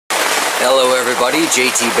Hello everybody,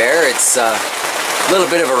 JT Bear. It's a little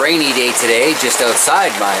bit of a rainy day today just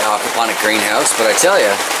outside my aquaponic greenhouse, but I tell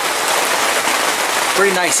you,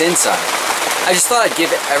 pretty nice inside. I just thought I'd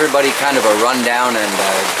give everybody kind of a rundown and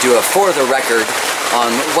do a for the record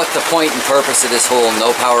on what the point and purpose of this whole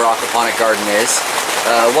no power aquaponic garden is,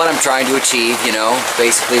 what I'm trying to achieve, you know,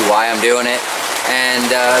 basically why I'm doing it, and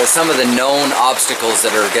some of the known obstacles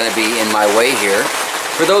that are going to be in my way here.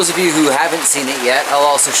 For those of you who haven't seen it yet, I'll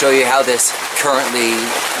also show you how this currently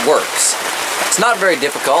works. It's not very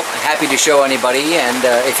difficult. I'm happy to show anybody, and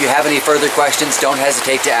if you have any further questions, don't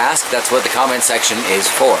hesitate to ask. That's what the comment section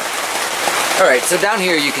is for. Alright, so down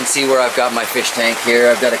here you can see where I've got my fish tank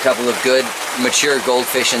here. I've got a couple of good mature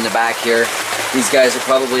goldfish in the back here. These guys are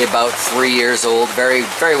probably about 3 years old, very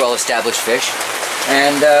well established fish.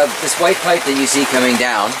 And this white pipe that you see coming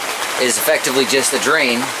down is effectively just a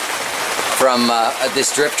drain from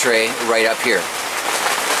this drip tray right up here.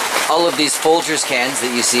 All of these Folgers cans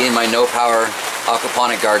that you see in my no power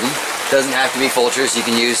aquaponic garden, doesn't have to be Folgers, you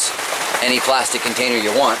can use any plastic container you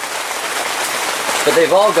want, but they've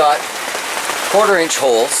all got 1/4-inch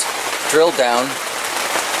holes drilled down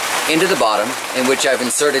into the bottom, in which I've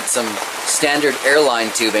inserted some standard airline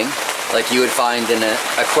tubing like you would find in an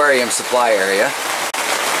aquarium supply area.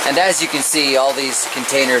 And as you can see, all these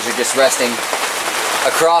containers are just resting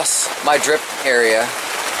across my drip area,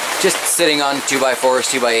 just sitting on 2x4s,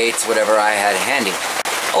 2x8s, whatever I had handy.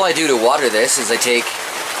 All I do to water this is I take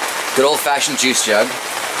good old-fashioned juice jug,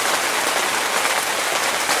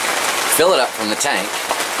 fill it up from the tank,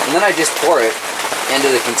 and then I just pour it into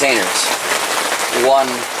the containers, one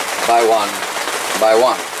by one by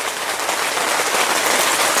one.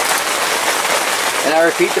 And I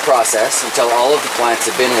repeat the process until all of the plants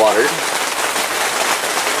have been watered.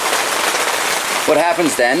 What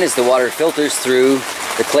happens then is the water filters through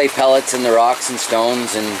the clay pellets and the rocks and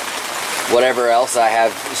stones and whatever else I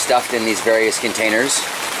have stuffed in these various containers,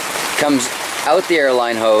 comes out the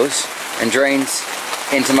airline hose and drains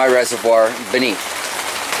into my reservoir beneath.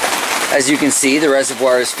 As you can see, the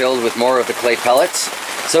reservoir is filled with more of the clay pellets,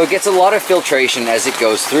 so it gets a lot of filtration as it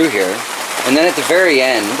goes through here. And then at the very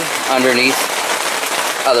end, underneath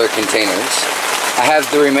other containers, I have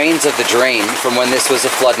the remains of the drain from when this was a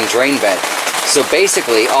flood and drain bed. So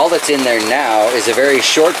basically, all that's in there now is a very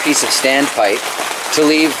short piece of standpipe to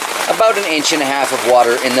leave about 1.5 inches of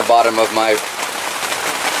water in the bottom of my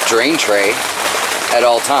drain tray at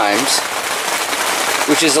all times,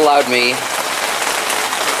 which has allowed me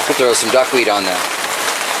to throw some duckweed on that.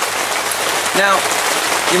 Now,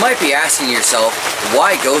 you might be asking yourself,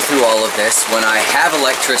 why go through all of this when I have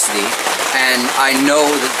electricity and I know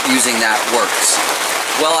that using that works?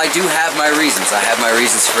 Well, I do have my reasons. I have my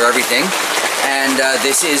reasons for everything, and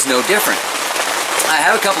this is no different. I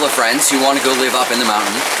have a couple of friends who want to go live up in the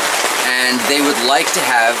mountain, and they would like to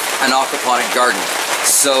have an aquaponic garden.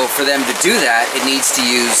 So for them to do that, it needs to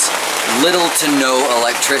use little to no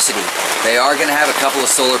electricity. They are going to have a couple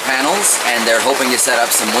of solar panels, and they're hoping to set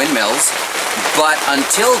up some windmills, but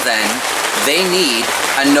until then, they need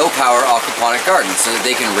a no-power aquaponic garden so that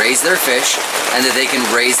they can raise their fish and that they can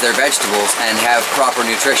raise their vegetables and have proper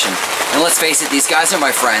nutrition. And let's face it, these guys are my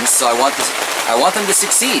friends, so I want them to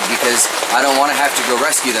succeed, because I don't want to have to go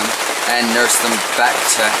rescue them and nurse them back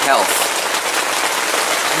to health.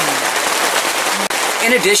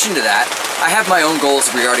 In addition to that, I have my own goals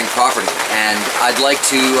regarding property, and I'd like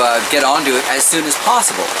to get onto it as soon as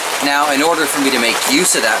possible. Now, in order for me to make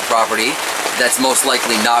use of that property, that's most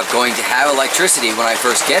likely not going to have electricity when I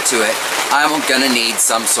first get to it, I'm going to need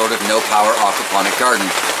some sort of no-power aquaponic garden.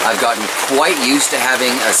 I've gotten quite used to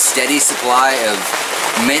having a steady supply of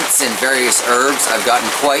mints and various herbs. I've gotten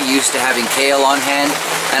quite used to having kale on hand,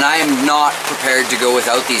 and I am not prepared to go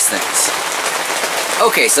without these things.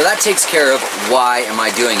 Okay, so that takes care of why am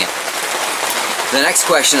I doing it. The next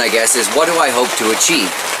question, I guess, is what do I hope to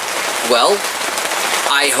achieve? Well,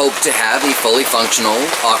 I hope to have a fully functional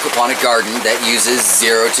aquaponic garden that uses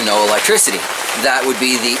zero to no electricity. That would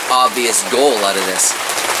be the obvious goal out of this.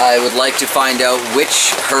 I would like to find out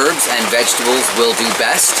which herbs and vegetables will do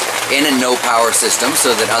best in a no-power system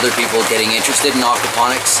so that other people getting interested in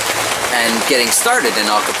aquaponics and getting started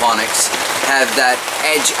in aquaponics have that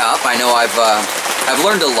edge up. I know I've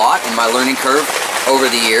learned a lot in my learning curve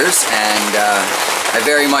over the years, and I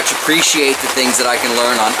very much appreciate the things that I can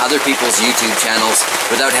learn on other people's YouTube channels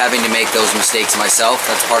without having to make those mistakes myself.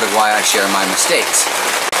 That's part of why I share my mistakes.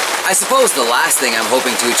 I suppose the last thing I'm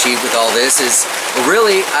hoping to achieve with all this is,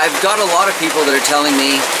 really, I've got a lot of people that are telling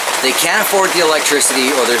me they can't afford the electricity,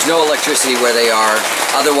 or there's no electricity where they are,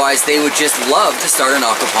 otherwise they would just love to start an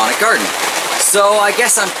aquaponic garden. So I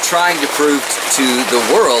guess I'm trying to prove to the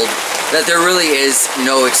world that there really is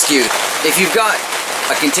no excuse. If you've got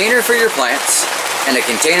a container for your plants and a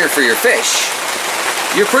container for your fish,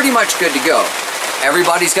 you're pretty much good to go.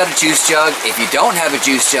 Everybody's got a juice jug. If you don't have a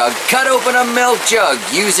juice jug, cut open a milk jug.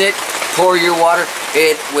 Use it, pour your water.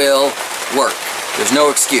 It will work. There's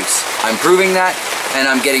no excuse. I'm proving that, and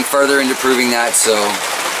I'm getting further into proving that, so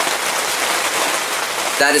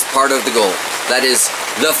that is part of the goal. That is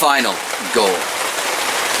the final goal.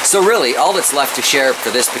 So really, all that's left to share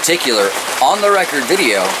for this particular on-the-record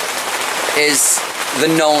video is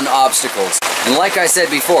the known obstacles. And like I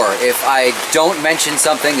said before, if I don't mention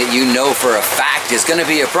something that you know for a fact is going to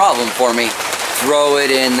be a problem for me, throw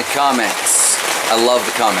it in the comments. I love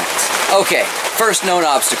the comments. Okay, first known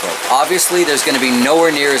obstacle. Obviously, there's going to be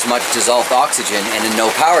nowhere near as much dissolved oxygen in a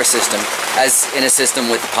no-power system as in a system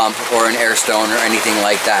with a pump or an air stone or anything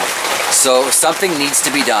like that. So something needs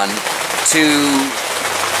to be done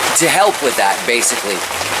to help with that, basically.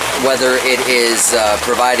 Whether it is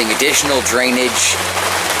providing additional drainage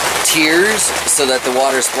tiers so that the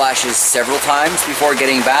water splashes several times before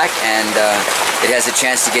getting back and it has a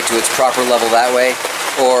chance to get to its proper level that way,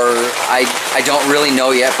 or I don't really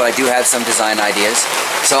know yet, but I do have some design ideas.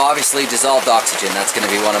 So obviously dissolved oxygen, that's going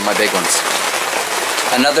to be one of my big ones.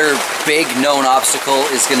 Another big known obstacle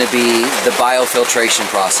is going to be the biofiltration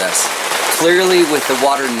process. Clearly, with the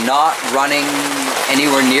water not running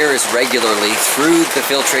anywhere near as regularly through the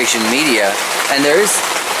filtration media, and there is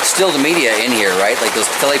still the media in here, right? Like those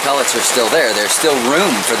clay pellets are still there. There's still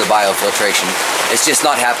room for the biofiltration. It's just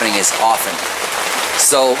not happening as often.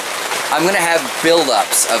 So I'm going to have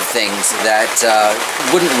build-ups of things that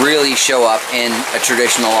wouldn't really show up in a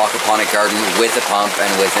traditional aquaponic garden with a pump and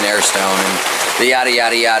with an air stone and the yada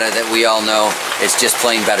yada yada that we all know. It's just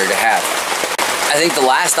plain better to have. I think the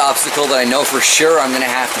last obstacle that I know for sure I'm going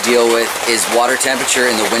to have to deal with is water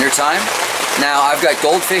temperature in the wintertime. Now, I've got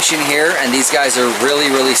goldfish in here, and these guys are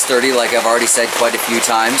really, really sturdy, like I've already said quite a few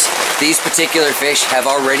times. These particular fish have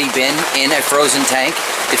already been in a frozen tank.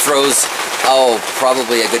 It froze,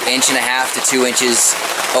 probably a good 1.5 to 2 inches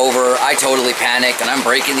over. I totally panicked, and I'm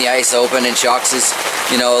breaking the ice open, and Shocks is,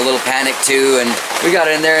 a little panicked too, and we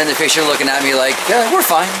got in there, and the fish are looking at me like, we're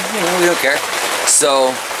fine, we don't care.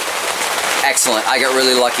 So, excellent. I got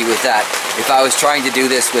really lucky with that. If I was trying to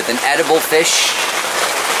do this with an edible fish,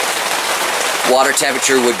 water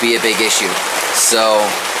temperature would be a big issue. So,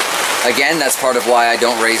 again, that's part of why I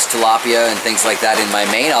don't raise tilapia and things like that in my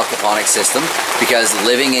main aquaponic system, because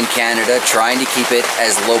living in Canada, trying to keep it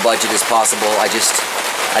as low budget as possible, I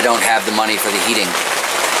don't have the money for the heating.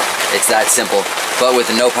 It's that simple. But with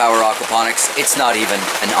the no-power aquaponics, it's not even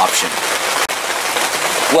an option.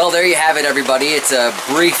 Well, there you have it, everybody. It's a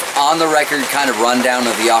brief, on-the-record kind of rundown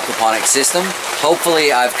of the aquaponic system.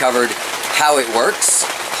 Hopefully, I've covered how it works.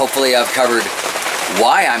 Hopefully, I've covered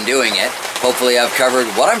why I'm doing it. Hopefully, I've covered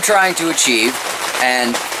what I'm trying to achieve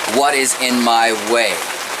and what is in my way.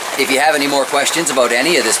 If you have any more questions about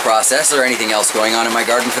any of this process or anything else going on in my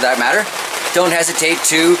garden for that matter, don't hesitate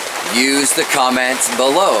to use the comments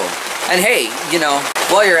below. And hey,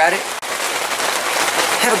 while you're at it,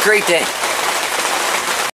 have a great day.